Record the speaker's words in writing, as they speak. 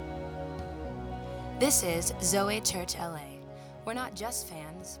This is ZOE Church LA. We're not just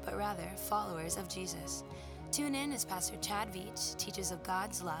fans, but rather followers of Jesus. Tune in as Pastor Chad Veach teaches of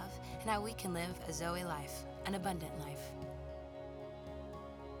God's love and how we can live a ZOE life, an abundant life.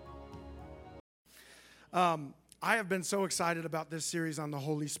 I have been so excited about this series on the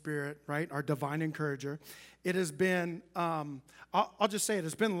Holy Spirit, right? Our divine encourager. It has been, I'll just say it,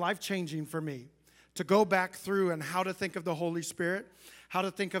 it's been life-changing for me to go back through and how to think of the Holy Spirit, how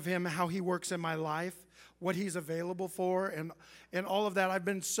to think of him, how he works in my life, what he's available for, and all of that. I've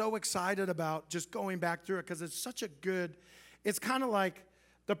been so excited about just going back through it because it's such a good, it's kind of like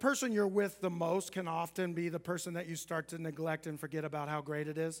the person you're with the most can often be the person that you start to neglect and forget about how great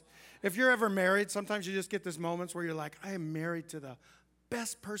it is. If you're ever married, sometimes you just get these moments where you're like, I am married to the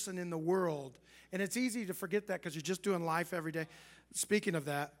best person in the world. And it's easy to forget that because you're just doing life every day. Speaking of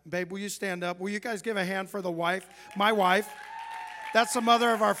that, babe, will you stand up? Will you guys give a hand for the wife? My wife. That's the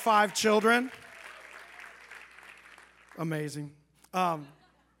mother of our 5 children. Amazing.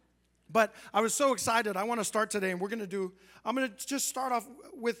 But I was so excited. I want to start today, and I'm going to just start off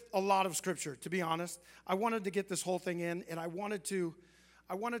with a lot of scripture, to be honest. I wanted to get this whole thing in, and I wanted to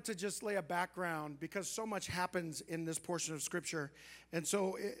just lay a background because so much happens in this portion of scripture. And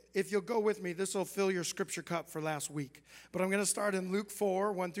so if you'll go with me, this will fill your scripture cup for last week. But I'm going to start in Luke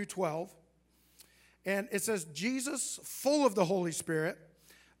 4, 1 through 12. And it says, Jesus, full of the Holy Spirit.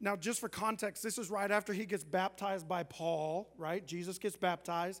 Now, just for context, this is right after he gets baptized by Paul, right? Jesus gets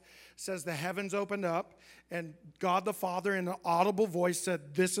baptized, says the heavens opened up, and God the Father in an audible voice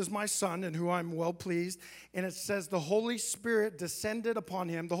said, this is my Son in whom I'm well pleased. And it says the Holy Spirit descended upon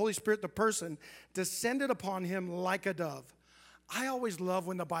him, the Holy Spirit, the person, descended upon him like a dove. I always love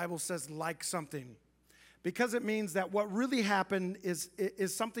when the Bible says like something, because it means that what really happened is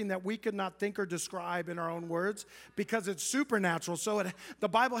something that we could not think or describe in our own words because it's supernatural. So the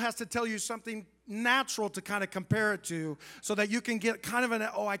Bible has to tell you something natural to kind of compare it to so that you can get kind of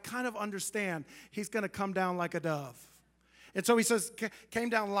I kind of understand. He's going to come down like a dove. And so he says, came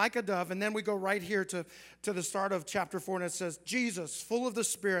down like a dove. And then we go right here to the start of chapter 4, and it says, Jesus, full of the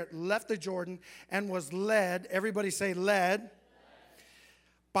Spirit, left the Jordan and was led. Everybody say led.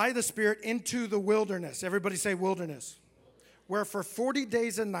 By the Spirit into the wilderness. Everybody say wilderness. Where for 40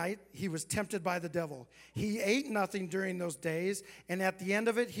 days and night he was tempted by the devil. He ate nothing during those days, and at the end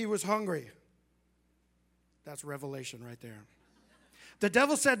of it he was hungry. That's revelation right there. The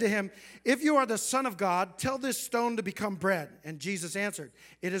devil said to him, if you are the Son of God, tell this stone to become bread. And Jesus answered,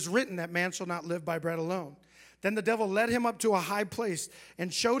 it is written that man shall not live by bread alone. Then the devil led him up to a high place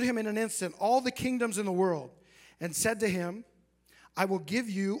and showed him in an instant all the kingdoms in the world, and said to him, I will give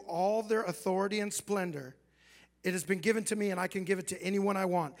you all their authority and splendor. It has been given to me, and I can give it to anyone I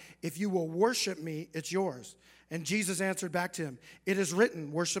want. If you will worship me, it's yours. And Jesus answered back to him, it is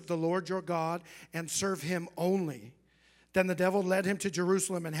written, worship the Lord your God and serve him only. Then the devil led him to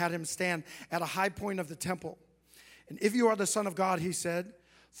Jerusalem and had him stand at a high point of the temple. And if you are the Son of God, he said,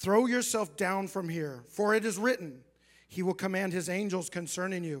 throw yourself down from here, for it is written, he will command his angels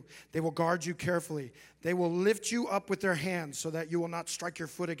concerning you. They will guard you carefully. They will lift you up with their hands so that you will not strike your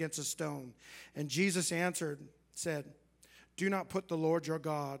foot against a stone. And Jesus answered, said, do not put the Lord your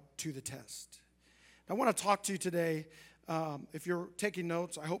God to the test. I want to talk to you today. If you're taking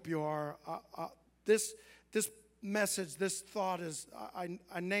notes, I hope you are. This message, this thought is,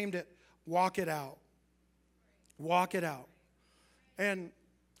 I named it, Walk It Out. Walk it out. And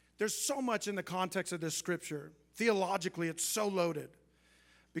there's so much in the context of this scripture. Theologically, it's so loaded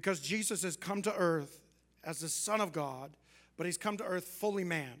because Jesus has come to earth as the Son of God, but he's come to earth fully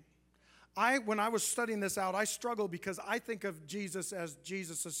man. When I was studying this out, I struggled because I think of Jesus as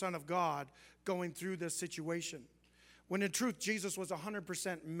Jesus, the Son of God, going through this situation. When in truth, Jesus was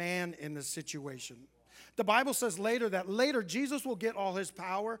 100% man in this situation. The Bible says that later Jesus will get all his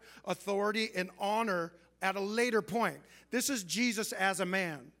power, authority, and honor at a later point. This is Jesus as a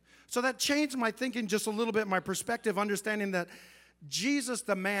man. So that changed my thinking just a little bit, my perspective, understanding that Jesus,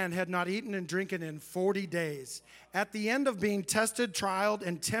 the man, had not eaten and drinking in 40 days. At the end of being tested, trialed,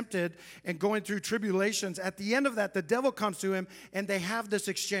 and tempted, and going through tribulations, at the end of that, the devil comes to him, and they have this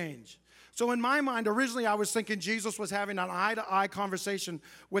exchange. So in my mind, originally I was thinking Jesus was having an eye-to-eye conversation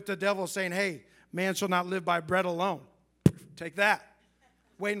with the devil, saying, hey, man shall not live by bread alone. Take that.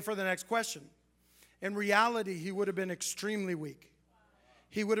 Waiting for the next question. In reality, he would have been extremely weak.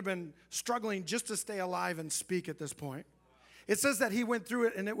 He would have been struggling just to stay alive and speak at this point. It says that he went through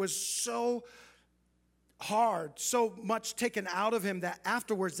it, and it was so hard, so much taken out of him that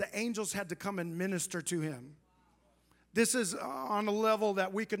afterwards the angels had to come and minister to him. This is on a level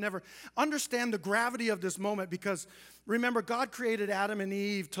that we could never understand the gravity of this moment, because remember, God created Adam and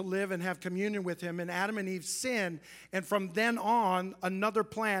Eve to live and have communion with him, and Adam and Eve sinned, and from then on, another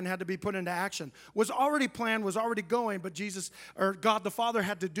plan had to be put into action. Was already planned, was already going, but God the Father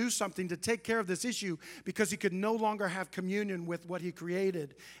had to do something to take care of this issue, because he could no longer have communion with what he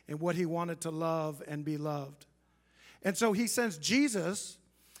created and what he wanted to love and be loved. And so he sends Jesus.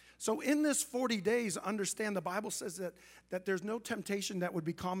 So in this 40 days, understand the Bible says that there's no temptation that would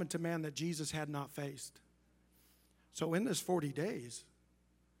be common to man that Jesus had not faced. So in this 40 days,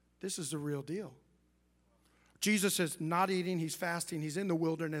 this is the real deal. Jesus is not eating, he's fasting, he's in the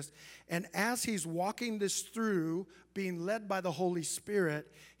wilderness. And as he's walking this through, being led by the Holy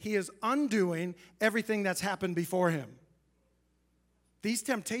Spirit, he is undoing everything that's happened before him. These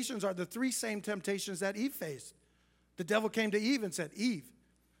temptations are the three same temptations that Eve faced. The devil came to Eve and said, Eve,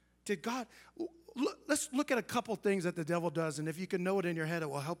 did God, let's look at a couple things that the devil does, and if you can know it in your head, it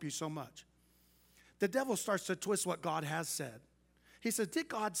will help you so much. The devil starts to twist what God has said. He says, did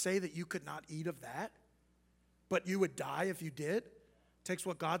God say that you could not eat of that, but you would die if you did? Takes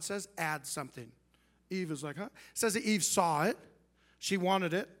what God says, adds something. Eve is like, huh? Says that Eve saw it. She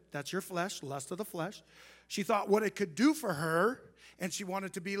wanted it. That's your flesh, lust of the flesh. She thought what it could do for her, and she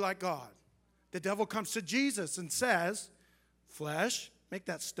wanted to be like God. The devil comes to Jesus and says, flesh, make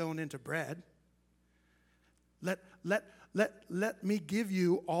that stone into bread. Let me give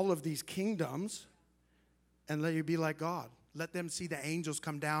you all of these kingdoms and let you be like God. Let them see the angels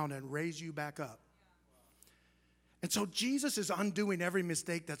come down and raise you back up. And so Jesus is undoing every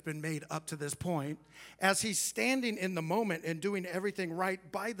mistake that's been made up to this point. As he's standing in the moment and doing everything right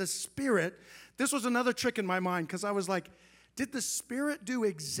by the Spirit. This was another trick in my mind, because I was like, did the Spirit do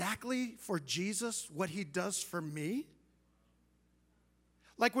exactly for Jesus what he does for me?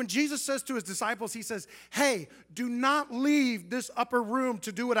 Like when Jesus says to his disciples, he says, hey, do not leave this upper room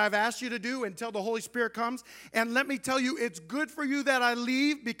to do what I've asked you to do until the Holy Spirit comes. And let me tell you, it's good for you that I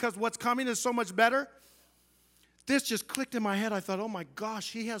leave, because what's coming is so much better. This just clicked in my head. I thought, oh my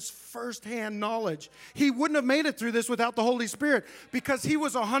gosh, he has firsthand knowledge. He wouldn't have made it through this without the Holy Spirit, because he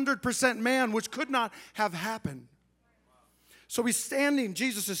was 100% man, which could not have happened. So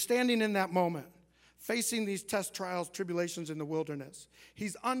Jesus is standing in that moment, facing these test, trials, tribulations in the wilderness.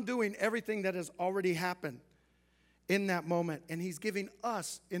 He's undoing everything that has already happened in that moment. And he's giving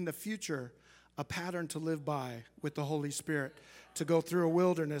us in the future a pattern to live by with the Holy Spirit, to go through a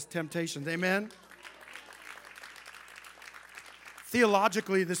wilderness temptation. Amen?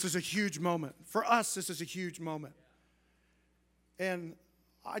 Theologically, this is a huge moment. For us, this is a huge moment. And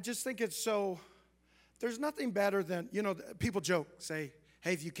I just think it's so, there's nothing better than, people joke, say,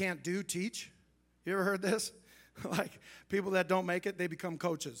 hey, if you can't do, teach. You ever heard this? Like, people that don't make it, they become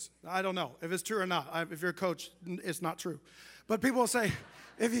coaches. I don't know if it's true or not. If you're a coach, it's not true. But people will say,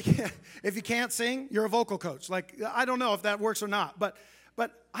 if you can't sing, you're a vocal coach. Like, I don't know if that works or not. But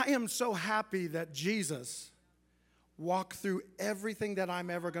I am so happy that Jesus walked through everything that I'm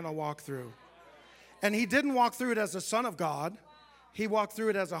ever going to walk through. And he didn't walk through it as a son of God. He walked through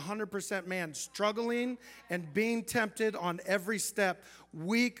it as 100% man, struggling and being tempted on every step,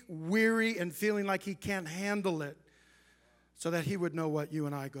 weak, weary, and feeling like he can't handle it, so that he would know what you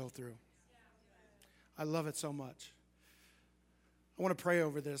and I go through. I love it so much. I want to pray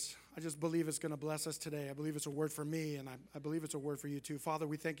over this. I just believe it's going to bless us today. I believe it's a word for me, and I believe it's a word for you too. Father,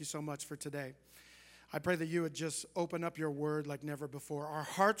 we thank you so much for today. I pray that you would just open up your word like never before. Our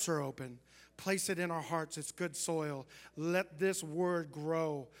hearts are open. Place it in our hearts. It's good soil. Let this word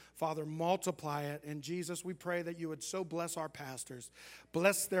grow. Father, multiply it. And Jesus, we pray that you would so bless our pastors.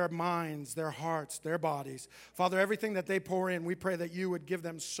 Bless their minds, their hearts, their bodies. Father, everything that they pour in, we pray that you would give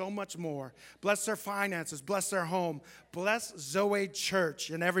them so much more. Bless their finances. Bless their home. Bless ZOE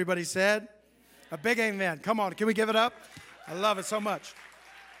Church. And everybody said, a big amen. Come on, can we give it up? I love it so much.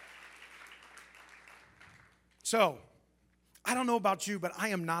 So, I don't know about you, but I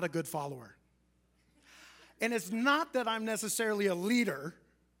am not a good follower. And it's not that I'm necessarily a leader.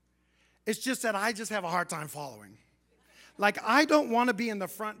 It's just that I just have a hard time following. Like, I don't want to be in the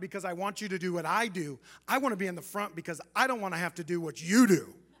front because I want you to do what I do. I want to be in the front because I don't want to have to do what you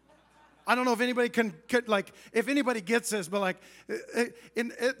do. I don't know if anybody if anybody gets this, but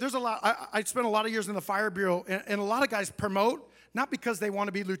there's a lot. I spent a lot of years in the fire bureau, and a lot of guys promote, not because they want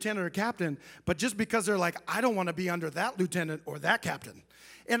to be lieutenant or captain, but just because they're like, I don't want to be under that lieutenant or that captain.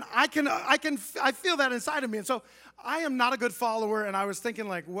 And I feel that inside of me. And so I am not a good follower. And I was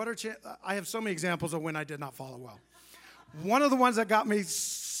thinking, I have so many examples of when I did not follow well. One of the ones that got me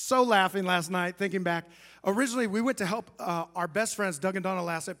so laughing last night, thinking back, originally we went to help our best friends, Doug and Donna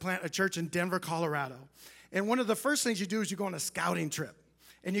Lassett, plant a church in Denver, Colorado. And one of the first things you do is you go on a scouting trip.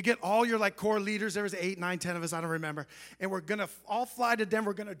 And you get all your like core leaders. There was 8, 9, 10 of us, I don't remember. And we're going to all fly to Denver.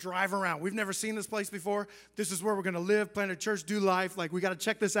 We're going to drive around. We've never seen this place before. This is where we're going to live, plant a church, do life. Like, we got to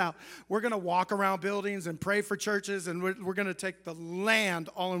check this out. We're going to walk around buildings and pray for churches. And we're going to take the land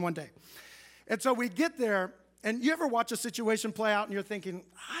all in one day. And so we get there. And you ever watch a situation play out and you're thinking,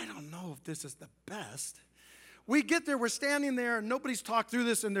 I don't know if this is the best. We get there. We're standing there. And nobody's talked through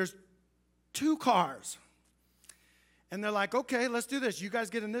this. And there's 2 cars. And they're like, okay, let's do this. You guys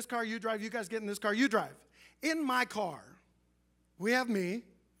get in this car, you drive. You guys get in this car, you drive. In my car, we have me,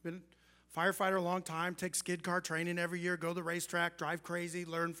 been a firefighter a long time, take skid car training every year, go to the racetrack, drive crazy,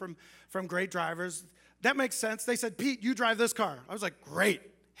 learn from great drivers. That makes sense. They said, Pete, you drive this car. I was like, great,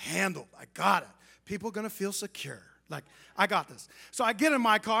 handled. I got it. People are going to feel secure. Like, I got this. So I get in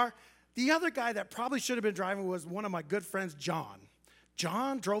my car. The other guy that probably should have been driving was one of my good friends, John.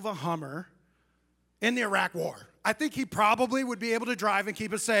 John drove a Hummer in the Iraq War. I think he probably would be able to drive and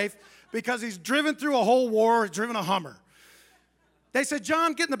keep us safe because he's driven through a whole war, driven a Hummer. They said,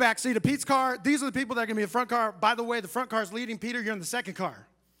 John, get in the back seat of Pete's car. These are the people that are going to be in the front car. By the way, the front car is leading. Peter, you're in the second car.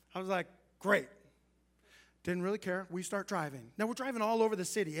 I was like, great. Didn't really care. We start driving. Now, we're driving all over the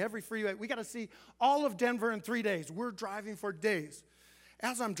city, every freeway. We got to see all of Denver in 3 days. We're driving for days.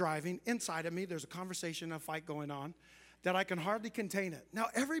 As I'm driving, inside of me, there's a conversation, a fight going on, that I can hardly contain it. Now,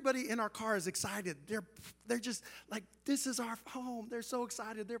 everybody in our car is excited. They're just like, this is our home. They're so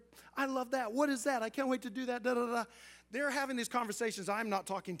excited. I love that. What is that? I can't wait to do that. Da, da, da. They're having these conversations. I'm not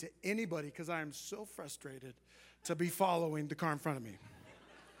talking to anybody because I am so frustrated to be following the car in front of me.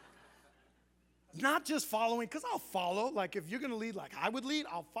 Not just following, because I'll follow. Like, if you're going to lead like I would lead,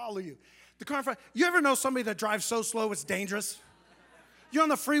 I'll follow you. The car in front. You ever know somebody that drives so slow it's dangerous? You're on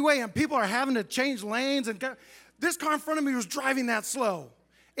the freeway and people are having to change lanes and this car in front of me was driving that slow.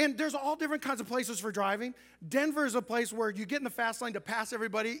 And there's all different kinds of places for driving. Denver is a place where you get in the fast lane to pass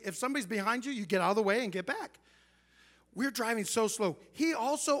everybody. If somebody's behind you, you get out of the way and get back. We're driving so slow. He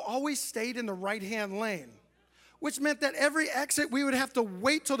also always stayed in the right-hand lane, which meant that every exit we would have to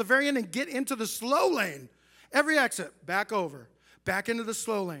wait till the very end and get into the slow lane. Every exit, back over, back into the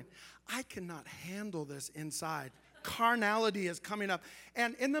slow lane. I cannot handle this inside. Carnality is coming up.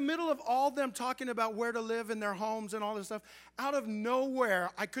 And in the middle of all them talking about where to live in their homes and all this stuff, out of nowhere,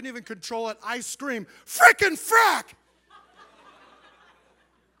 I couldn't even control it. I scream, frickin' frack!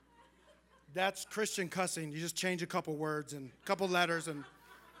 That's Christian cussing. You just change a couple words and a couple letters and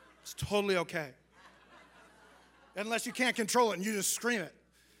it's totally okay. Unless you can't control it and you just scream it.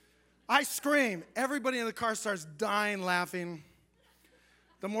 I scream. Everybody in the car starts dying laughing.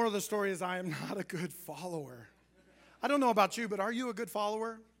 The moral of the story is I am not a good follower. I don't know about you, but are you a good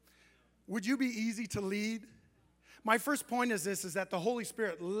follower? Would you be easy to lead? My first point is this, is that the Holy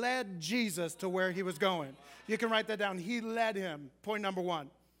Spirit led Jesus to where he was going. You can write that down. He led him. Point number 1.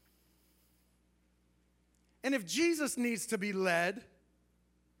 And if Jesus needs to be led,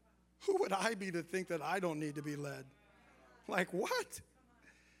 who would I be to think that I don't need to be led? Like, what?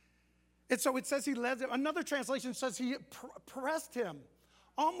 And so it says he led him. Another translation says he pressed him,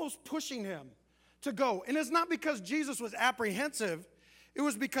 almost pushing him to go. And it's not because Jesus was apprehensive. It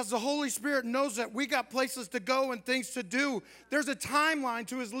was because the Holy Spirit knows that we got places to go and things to do. There's a timeline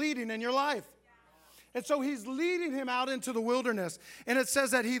to his leading in your life. And so he's leading him out into the wilderness. And it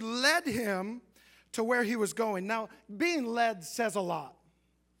says that he led him to where he was going. Now, being led says a lot.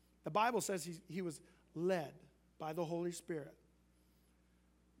 The Bible says he was led by the Holy Spirit.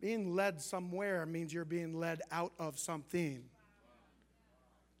 Being led somewhere means you're being led out of something.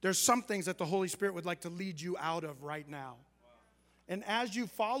 There's some things that the Holy Spirit would like to lead you out of right now. And as you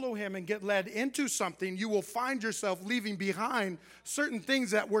follow him and get led into something, you will find yourself leaving behind certain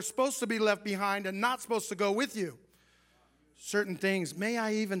things that were supposed to be left behind and not supposed to go with you. Certain things. May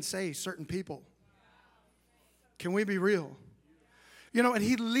I even say certain people? Can we be real? You know, and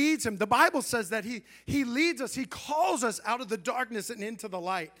he leads him. The Bible says that he leads us. He calls us out of the darkness and into the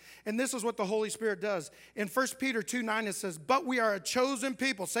light. And this is what the Holy Spirit does. In 1 Peter 2:9 it says, but we are a chosen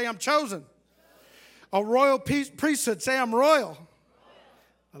people. Say, I'm chosen. A royal priesthood. Say, I'm royal.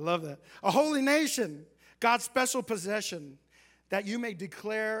 I love that. A holy nation. God's special possession, that you may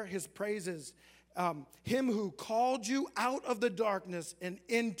declare his praises. Him who called you out of the darkness and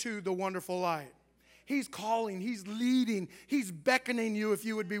into the wonderful light. He's calling, he's leading, he's beckoning you if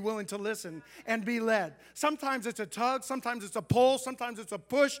you would be willing to listen and be led. Sometimes it's a tug, sometimes it's a pull, sometimes it's a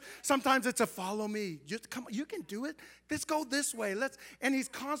push, sometimes it's a follow me. Just come, you can do it. Let's go this way. And he's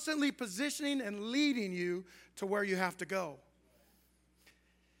constantly positioning and leading you to where you have to go.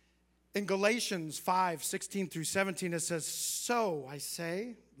 In Galatians 5:16-17, it says, "So I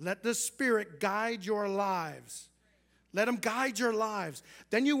say, let the Spirit guide your lives." Let him guide your lives.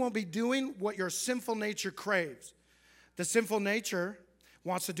 Then you won't be doing what your sinful nature craves. The sinful nature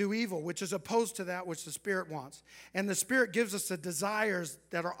wants to do evil, which is opposed to that which the Spirit wants. And the Spirit gives us the desires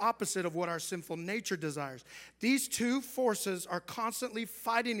that are opposite of what our sinful nature desires. These two forces are constantly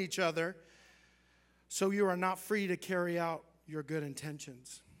fighting each other, so you are not free to carry out your good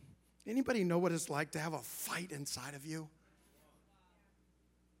intentions. Anybody know what it's like to have a fight inside of you?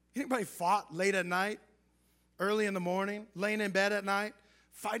 Anybody fought late at night, early in the morning, laying in bed at night,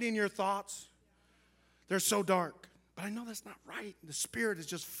 fighting your thoughts? They're so dark. But I know that's not right. The Spirit is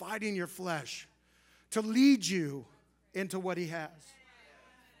just fighting your flesh to lead you into what he has.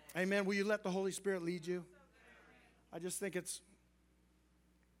 Amen. Will you let the Holy Spirit lead you? I just think it's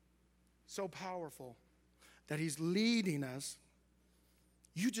so powerful that he's leading us.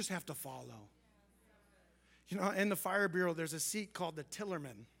 You just have to follow. You know, in the fire bureau, there's a seat called the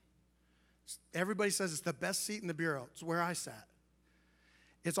Tillerman. Everybody says it's the best seat in the bureau. It's where I sat.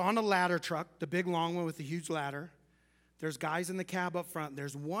 It's on a ladder truck, the big long one with the huge ladder. There's guys in the cab up front.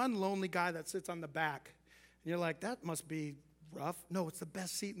 There's one lonely guy that sits on the back. And you're like, that must be rough. No, it's the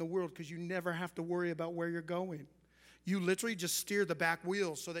best seat in the world because you never have to worry about where you're going. You literally just steer the back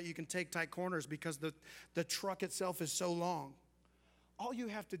wheels so that you can take tight corners because the truck itself is so long. All you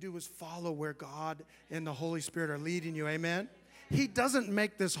have to do is follow where God and the Holy Spirit are leading you. Amen? He doesn't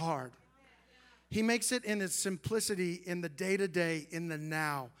make this hard. He makes it in its simplicity, in the day-to-day, in the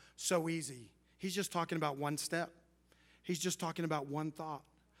now, so easy. He's just talking about one step. He's just talking about one thought,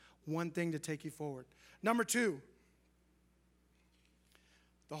 one thing to take you forward. Number two,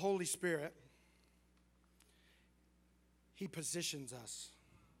 the Holy Spirit, he positions us.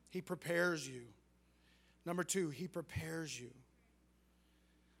 He prepares you. Number two, he prepares you.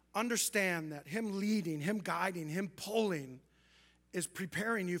 Understand that him leading, him guiding, him pulling is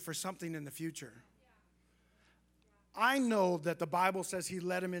preparing you for something in the future. I know that the Bible says he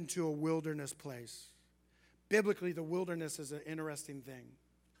led him into a wilderness place. Biblically, the wilderness is an interesting thing.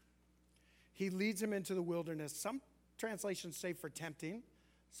 He leads him into the wilderness. Some translations say for tempting,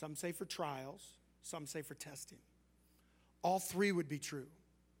 some say for trials, some say for testing. All three would be true.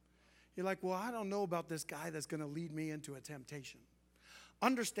 You're like, well, I don't know about this guy that's going to lead me into a temptation.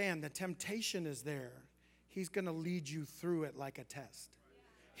 Understand that temptation is there. He's going to lead you through it like a test.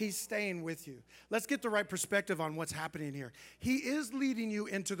 He's staying with you. Let's get the right perspective on what's happening here. He is leading you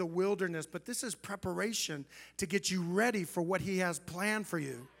into the wilderness, but this is preparation to get you ready for what he has planned for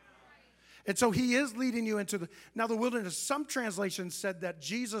you. And so he is leading you into the wilderness. Some translations said that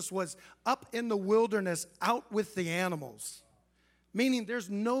Jesus was up in the wilderness out with the animals, meaning there's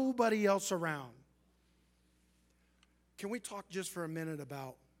nobody else around. Can we talk just for a minute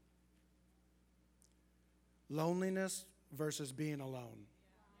about loneliness versus being alone?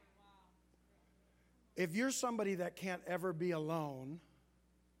 If you're somebody that can't ever be alone,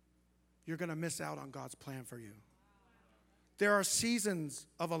 you're going to miss out on God's plan for you. There are seasons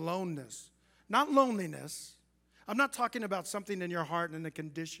of aloneness, not loneliness. I'm not talking about something in your heart and a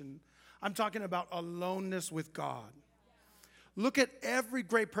condition. I'm talking about aloneness with God. Look at every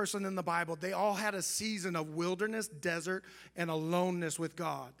great person in the Bible. They all had a season of wilderness, desert, and aloneness with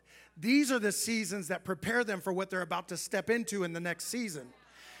God. These are the seasons that prepare them for what they're about to step into in the next season.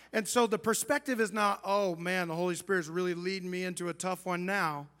 And so the perspective is not, oh man, the Holy Spirit's really leading me into a tough one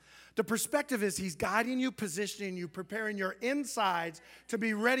now. The perspective is he's guiding you, positioning you, preparing your insides to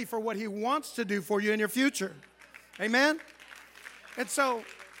be ready for what he wants to do for you in your future. Amen? And so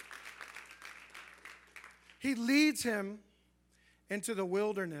he leads him into the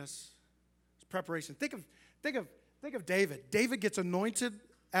wilderness preparation. Think of David. David gets anointed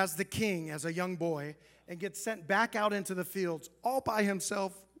as the king as a young boy and gets sent back out into the fields all by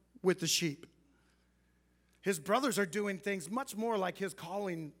himself with the sheep. His brothers are doing things much more like his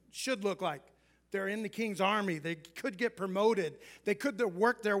calling should look like. They're in the king's army. They could get promoted. They could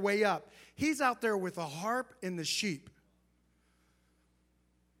work their way up. He's out there with a harp and the sheep.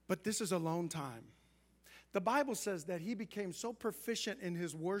 But this is alone time. The Bible says that he became so proficient in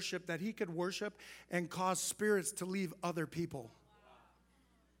his worship that he could worship and cause spirits to leave other people.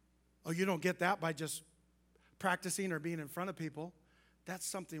 Oh, you don't get that by just practicing or being in front of people. That's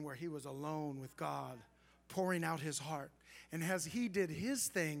something where he was alone with God, pouring out his heart. And as he did his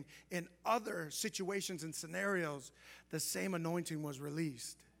thing in other situations and scenarios, the same anointing was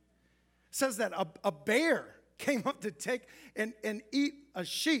released. It says that a bear came up to take and eat a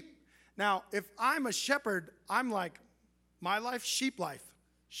sheep. Now, if I'm a shepherd, I'm like, my life, sheep life.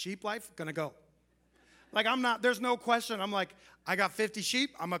 Sheep life, gonna go. Like, I'm not, there's no question. I'm like, I got 50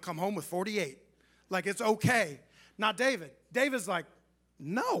 sheep. I'm going to come home with 48. Like, it's okay. Not David. David's like,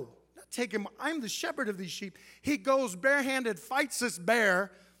 no, not take him. I'm the shepherd of these sheep. He goes barehanded, fights this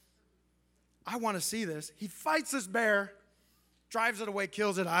bear. I want to see this. He fights this bear, drives it away,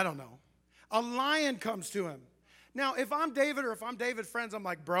 kills it. I don't know. A lion comes to him. Now, if I'm David or if I'm David's friends, I'm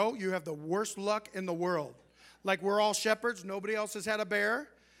like, bro, you have the worst luck in the world. Like, we're all shepherds. Nobody else has had a bear.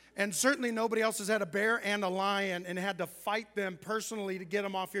 And certainly nobody else has had a bear and a lion and had to fight them personally to get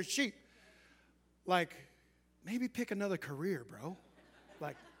them off your sheep. Like, maybe pick another career, bro.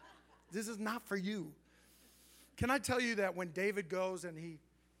 Like, this is not for you. Can I tell you that when David goes and he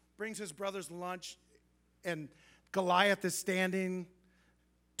brings his brothers lunch and Goliath is standing,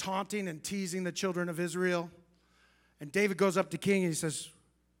 taunting and teasing the children of Israel, and David goes up to King and he says,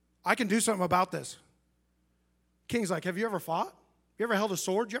 I can do something about this. King's like, have you ever fought? You ever held a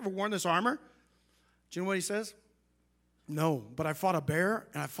sword? You ever worn this armor? Do you know what he says? No, but I fought a bear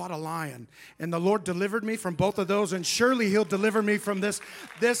and I fought a lion. And the Lord delivered me from both of those, and surely he'll deliver me from this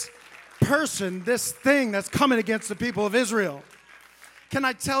person, this thing that's coming against the people of Israel. Can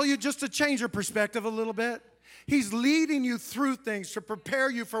I tell you, just to change your perspective a little bit? He's leading you through things to prepare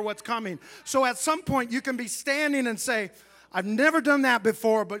you for what's coming. So at some point you can be standing and say, I've never done that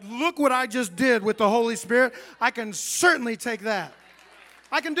before, but look what I just did with the Holy Spirit. I can certainly take that.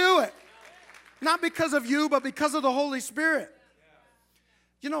 I can do it. Not because of you, but because of the Holy Spirit.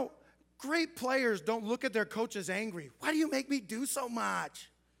 You know, great players don't look at their coaches angry. Why do you make me do so much?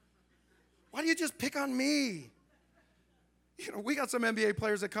 Why do you just pick on me? You know, we got some NBA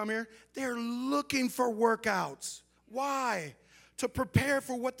players that come here. They're looking for workouts. Why? To prepare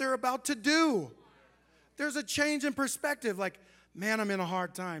for what they're about to do. There's a change in perspective. Like, man, I'm in a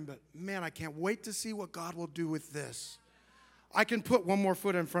hard time, but man, I can't wait to see what God will do with this. I can put one more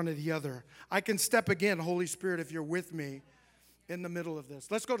foot in front of the other. I can step again, Holy Spirit, if you're with me in the middle of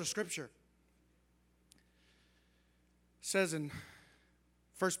this. Let's go to Scripture. It says in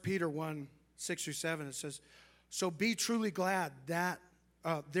 1 Peter 1, 6-7, it says, so be truly glad that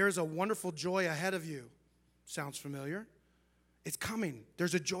there is a wonderful joy ahead of you. Sounds familiar? It's coming.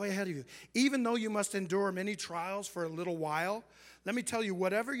 There's a joy ahead of you. Even though you must endure many trials for a little while, let me tell you,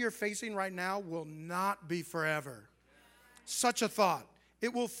 whatever you're facing right now will not be forever. Such a thought.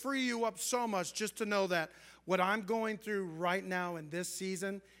 It will free you up so much just to know that what I'm going through right now in this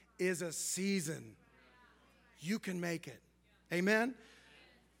season is a season. You can make it. Amen?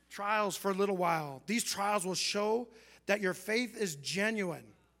 Trials for a little while. These trials will show that your faith is genuine.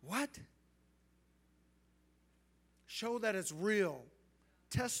 What? Show that it's real.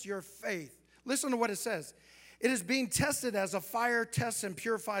 Test your faith. Listen to what it says. It is being tested as a fire tests and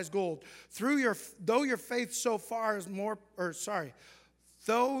purifies gold. Though your faith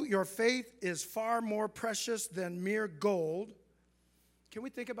is far more precious than mere gold. Can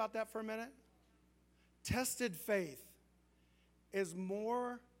we think about that for a minute? Tested faith is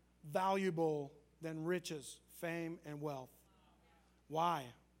more valuable than riches, fame, and wealth. Why?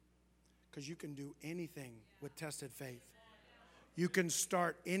 Because you can do anything with tested faith. You can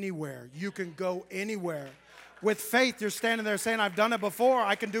start anywhere. You can go anywhere. With faith, you're standing there saying, I've done it before.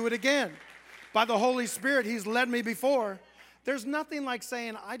 I can do it again. By the Holy Spirit, He's led me before. There's nothing like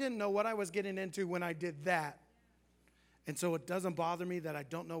saying, I didn't know what I was getting into when I did that. And so it doesn't bother me that I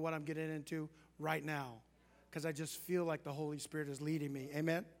don't know what I'm getting into right now, because I just feel like the Holy Spirit is leading me.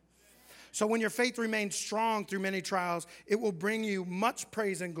 Amen? So when your faith remains strong through many trials, it will bring you much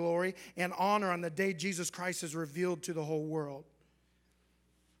praise and glory and honor on the day Jesus Christ is revealed to the whole world.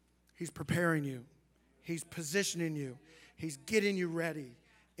 He's preparing you. He's positioning you. He's getting you ready.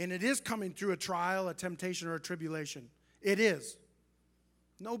 And it is coming through a trial, a temptation, or a tribulation. It is.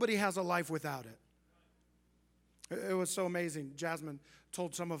 Nobody has a life without it. It was so amazing. Jasmine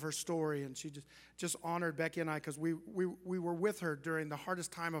told some of her story, and she just honored Becky and I because we were with her during the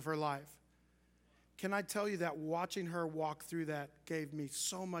hardest time of her life. Can I tell you that watching her walk through that gave me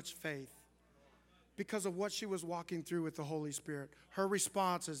so much faith because of what she was walking through with the Holy Spirit. Her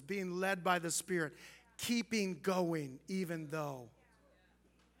responses, being led by the Spirit, keeping going even though.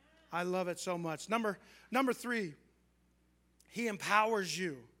 I love it so much. Number 3, He empowers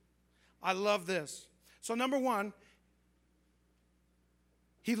you. I love this. So number 1,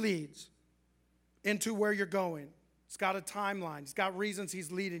 He leads into where you're going. It's got a timeline. It's got reasons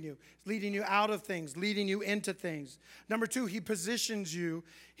He's leading you. He's leading you out of things, leading you into things. Number 2, He positions you.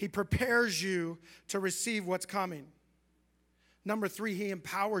 He prepares you to receive what's coming. Number 3, He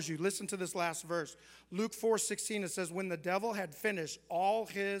empowers you. Listen to this last verse. Luke 4:16, it says, when the devil had finished all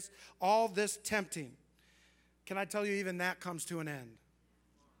this tempting. Can I tell you, even that comes to an end.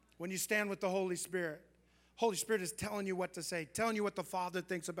 When you stand with the Holy Spirit, Holy Spirit is telling you what to say, telling you what the Father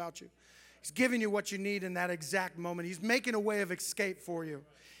thinks about you. He's giving you what you need in that exact moment. He's making a way of escape for you.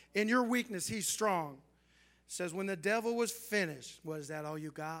 In your weakness, he's strong. It says, when the devil was finished, was that all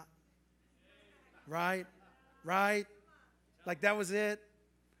you got? Right? Right? Like that was it?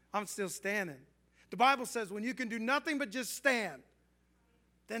 I'm still standing. The Bible says when you can do nothing but just stand,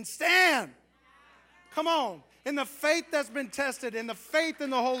 then stand. Come on. In the faith that's been tested, in the faith in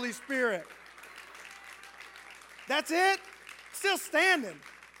the Holy Spirit. That's it? Still standing.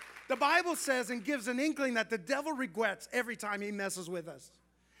 The Bible says and gives an inkling that the devil regrets every time he messes with us.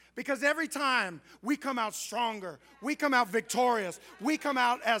 Because every time we come out stronger, we come out victorious, we come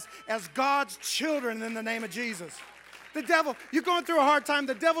out as God's children in the name of Jesus. The devil, you're going through a hard time,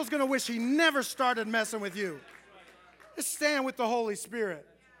 the devil's going to wish he never started messing with you. Just stand with the Holy Spirit.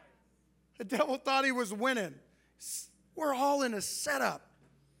 The devil thought he was winning. We're all in a setup.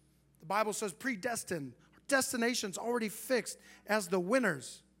 The Bible says predestined. Our destination's already fixed as the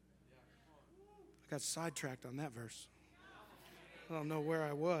winners. I got sidetracked on that verse. I don't know where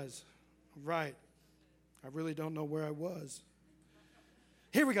I was. Right. I really don't know where I was.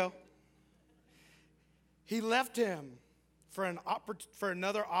 Here we go. He left him for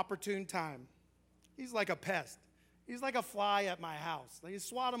another opportune time. He's like a pest. He's like a fly at my house. Like you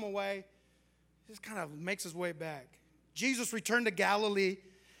swat him away. He just kind of makes his way back. Jesus returned to Galilee.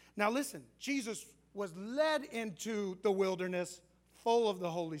 Now listen, Jesus was led into the wilderness full of the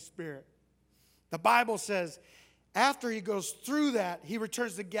Holy Spirit. The Bible says after he goes through that, he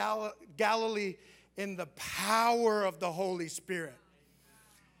returns to Galilee in the power of the Holy Spirit.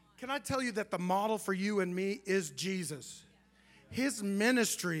 Can I tell you that the model for you and me is Jesus? His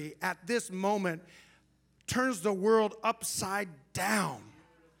ministry at this moment turns the world upside down.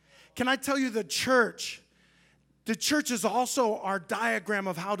 Can I tell you the church is also our diagram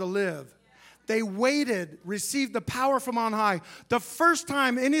of how to live. They waited, received the power from on high. The first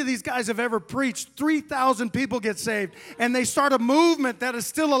time any of these guys have ever preached, 3,000 people get saved, and they start a movement that is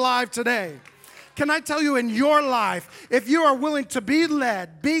still alive today. Can I tell you in your life, if you are willing to be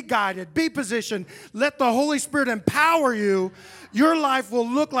led, be guided, be positioned, let the Holy Spirit empower you, your life will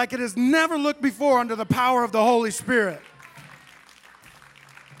look like it has never looked before under the power of the Holy Spirit.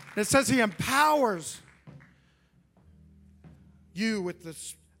 It says he empowers you with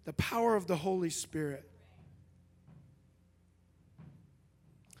the power of the Holy Spirit.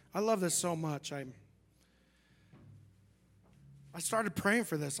 I love this so much. I started praying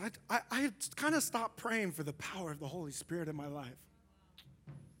for this. I kind of stopped praying for the power of the Holy Spirit in my life.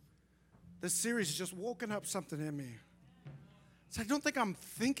 This series has just woken up something in me. So I don't think I'm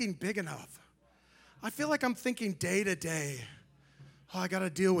thinking big enough. I feel like I'm thinking day to day. Oh, I got to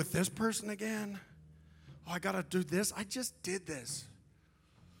deal with this person again. Oh, I got to do this. I just did this.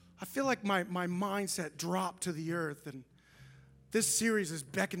 I feel like my mindset dropped to the earth, and this series is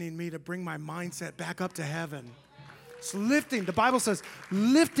beckoning me to bring my mindset back up to heaven. It's lifting. The Bible says,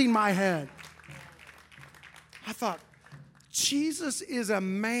 lifting my head. I thought, Jesus is a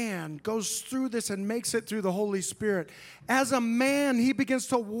man, goes through this and makes it through the Holy Spirit. As a man, he begins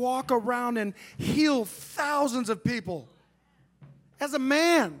to walk around and heal thousands of people. As a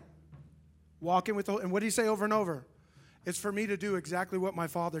man, walking with the, and what do you say over and over? It's for me to do exactly what my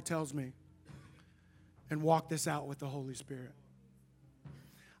Father tells me and walk this out with the Holy Spirit.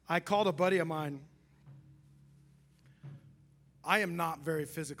 I called a buddy of mine. I am not very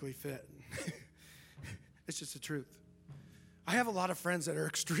physically fit. It's just the truth. I have a lot of friends that are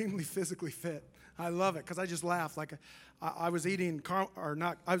extremely physically fit. I love it because I just laugh. Like I was eating kettle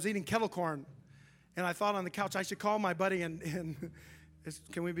corn, and I thought on the couch I should call my buddy and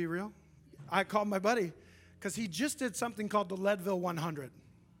can we be real? I called my buddy because he just did something called the Leadville 100.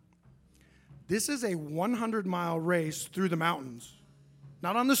 This is a 100-mile race through the mountains.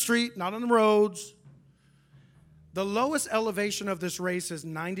 Not on the street, not on the roads. The lowest elevation of this race is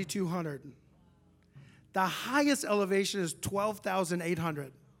 9,200. The highest elevation is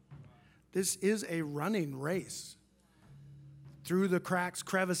 12,800. This is a running race. Through the cracks,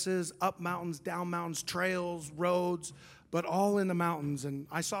 crevices, up mountains, down mountains, trails, roads, but all in the mountains. And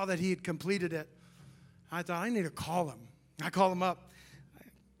I saw that he had completed it. I thought, I need to call him. I call him up.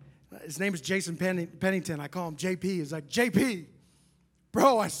 His name is Jason Pennington. I call him JP. He's like, JP,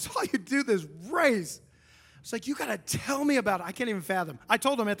 bro, I saw you do this race. It's like, you got to tell me about it. I can't even fathom. I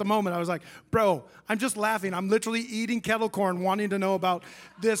told him at the moment, I was like, bro, I'm just laughing. I'm literally eating kettle corn, wanting to know about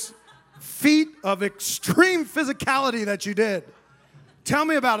this feat of extreme physicality that you did. Tell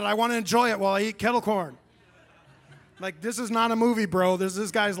me about it. I want to enjoy it while I eat kettle corn. Like, this is not a movie, bro. This is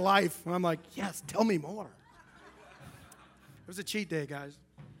this guy's life. And I'm like, yes, tell me more. It was a cheat day, guys.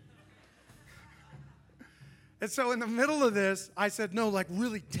 And so in the middle of this, I said, no, like,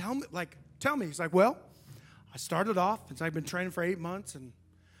 really, tell me. He's like, well, I started off, since I've been training for 8 months, and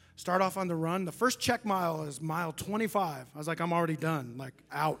start off on the run. The first check mile is mile 25. I was like, I'm already done, like,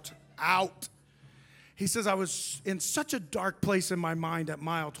 out. He says, I was in such a dark place in my mind at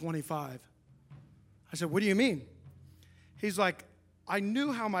mile 25. I said, what do you mean? He's like, I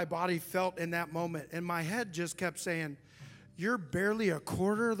knew how my body felt in that moment, and my head just kept saying, you're barely a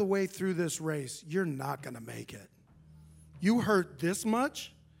quarter of the way through this race. You're not going to make it. You hurt this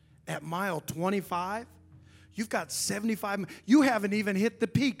much at mile 25? You've got 75. You haven't even hit the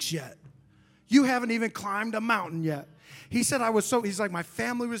peaks yet. You haven't even climbed a mountain yet. He said, he's like, my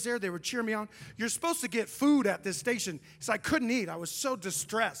family was there. They were cheering me on. You're supposed to get food at this station. He said, I couldn't eat. I was so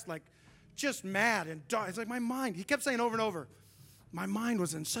distressed, like just mad and dark. It's like my mind. He kept saying over and over, my mind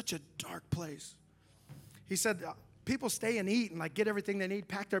was in such a dark place. He said, people stay and eat and like get everything they need,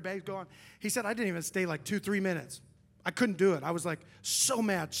 pack their bags, go on. He said, I didn't even stay like 2-3 minutes. I couldn't do it. I was like so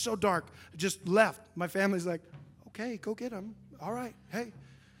mad, so dark. I just left. My family's like, okay, go get him. All right, hey.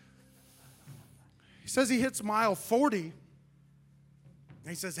 He says he hits mile 40. And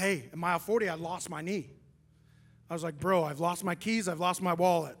he says, hey, at mile 40, I lost my knee. I was like, bro, I've lost my keys. I've lost my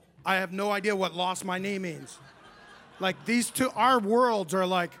wallet. I have no idea what lost my knee means. Like these two, our worlds are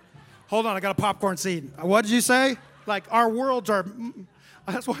like, hold on, I got a popcorn seed. What did you say? Like our worlds are,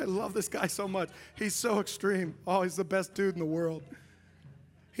 that's why I love this guy so much. He's so extreme. Oh, he's the best dude in the world.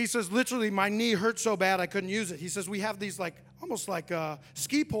 He says, literally, my knee hurt so bad I couldn't use it. He says, we have these like, almost like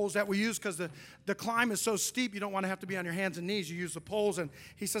ski poles that we use because the climb is so steep, you don't want to have to be on your hands and knees. You use the poles. And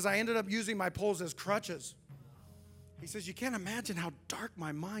he says, I ended up using my poles as crutches. He says, you can't imagine how dark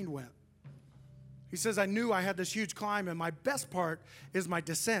my mind went. He says, I knew I had this huge climb, and my best part is my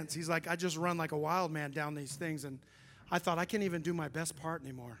descents. He's like, I just run like a wild man down these things, and I thought, I can't even do my best part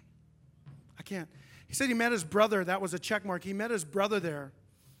anymore. I can't. He said he met his brother. That was a check mark. He met his brother there,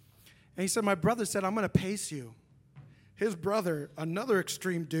 and he said, my brother said, I'm going to pace you. His brother, another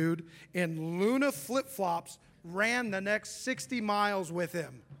extreme dude, in Luna flip-flops, ran the next 60 miles with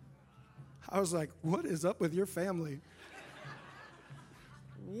him. I was like, what is up with your family?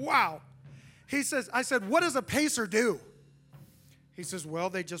 Wow. He says, I said, what does a pacer do? He says, well,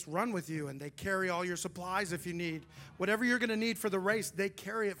 they just run with you, and they carry all your supplies if you need. Whatever you're going to need for the race, they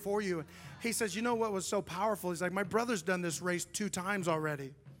carry it for you. He says, you know what was so powerful? He's like, my brother's done this race 2 times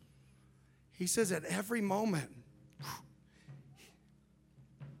already. He says, at every moment,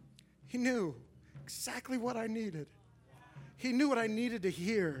 he knew exactly what I needed. He knew what I needed to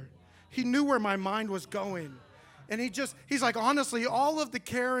hear. He knew where my mind was going. And he's like, honestly, all of the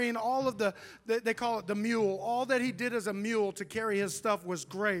carrying, all of they call it the mule, all that he did as a mule to carry his stuff was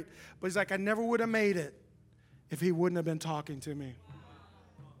great. But he's like, I never would have made it if he wouldn't have been talking to me.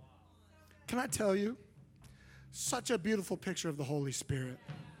 Can I tell you? Such a beautiful picture of the Holy Spirit.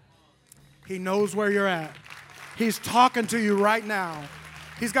 He knows where you're at. He's talking to you right now.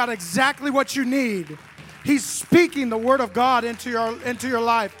 He's got exactly what you need. He's speaking the word of God into your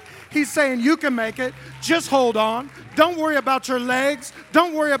life. He's saying you can make it. Just hold on. Don't worry about your legs.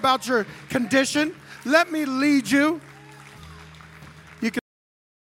 Don't worry about your condition. Let me lead you.